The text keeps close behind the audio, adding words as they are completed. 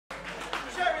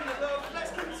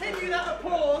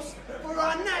applause for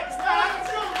our next act.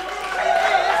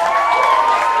 It's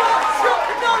Chuck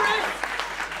Norris.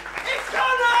 It's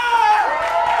Connor!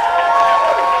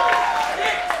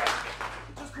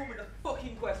 Just call me the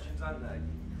fucking questions, aren't they?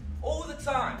 All the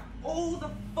time. All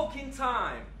the fucking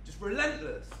time. Just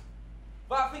relentless.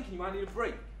 Without thinking you might need a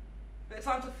break. Bit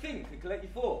time to think and collect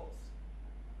your thoughts.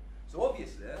 So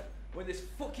obviously, when this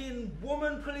fucking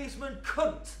woman policeman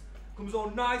cunt comes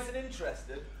all nice and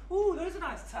interested, ooh, those are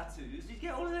nice tattoos. Did you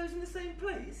get all of those in the same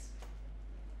place?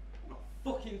 I'm not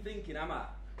fucking thinking, am I?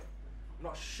 I'm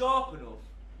not sharp enough,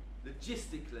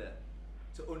 logistically,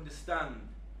 to understand.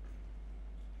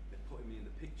 They're putting me in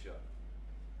the picture.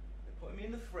 They're putting me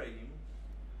in the frame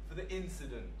for the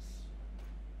incidents.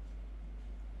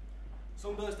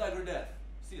 Sunburst dagger death.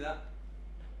 See that?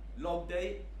 Log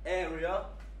date, area.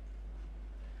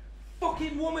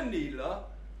 Fucking woman needler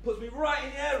puts me right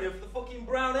in the area for the fucking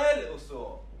brown hair little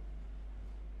sort.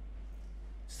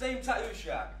 Same tattoo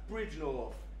shack, Bridge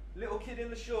North, little kid in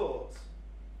the shorts,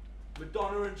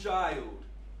 Madonna and child.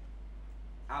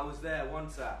 I was there one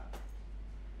time.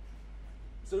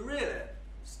 So really,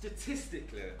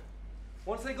 statistically,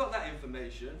 once they got that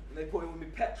information and they put in with my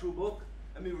petrol book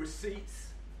and my receipts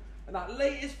and that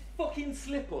latest fucking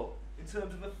slip up in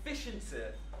terms of efficiency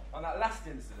on that last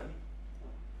incident,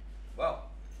 well,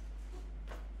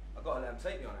 I've got to let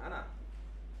them take me on it, haven't I?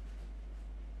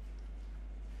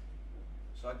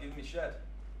 So I give me shed.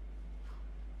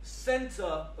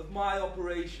 Centre of my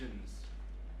operations.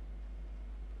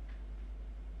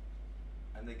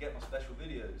 And they get my special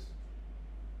videos.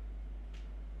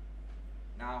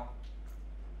 Now,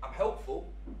 I'm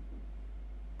helpful.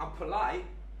 I'm polite.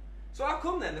 So how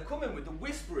come then they come in with the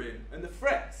whispering and the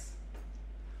threats?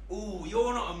 Ooh,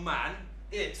 you're not a man.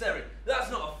 Here, Terry, that's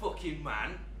not a fucking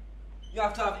man. You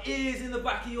have to have ears in the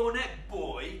back of your neck,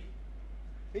 boy.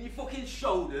 In your fucking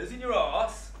shoulders, in your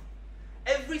arse.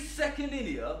 Every second in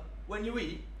here, when you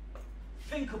eat,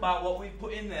 think about what we've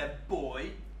put in there, boy.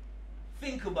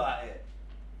 Think about it.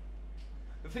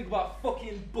 And think about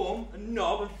fucking bum and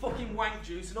knob and fucking wank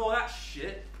juice and all that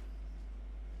shit.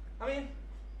 I mean,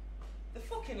 the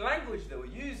fucking language they were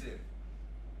using,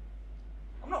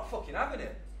 I'm not fucking having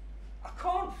it. I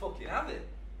can't fucking have it.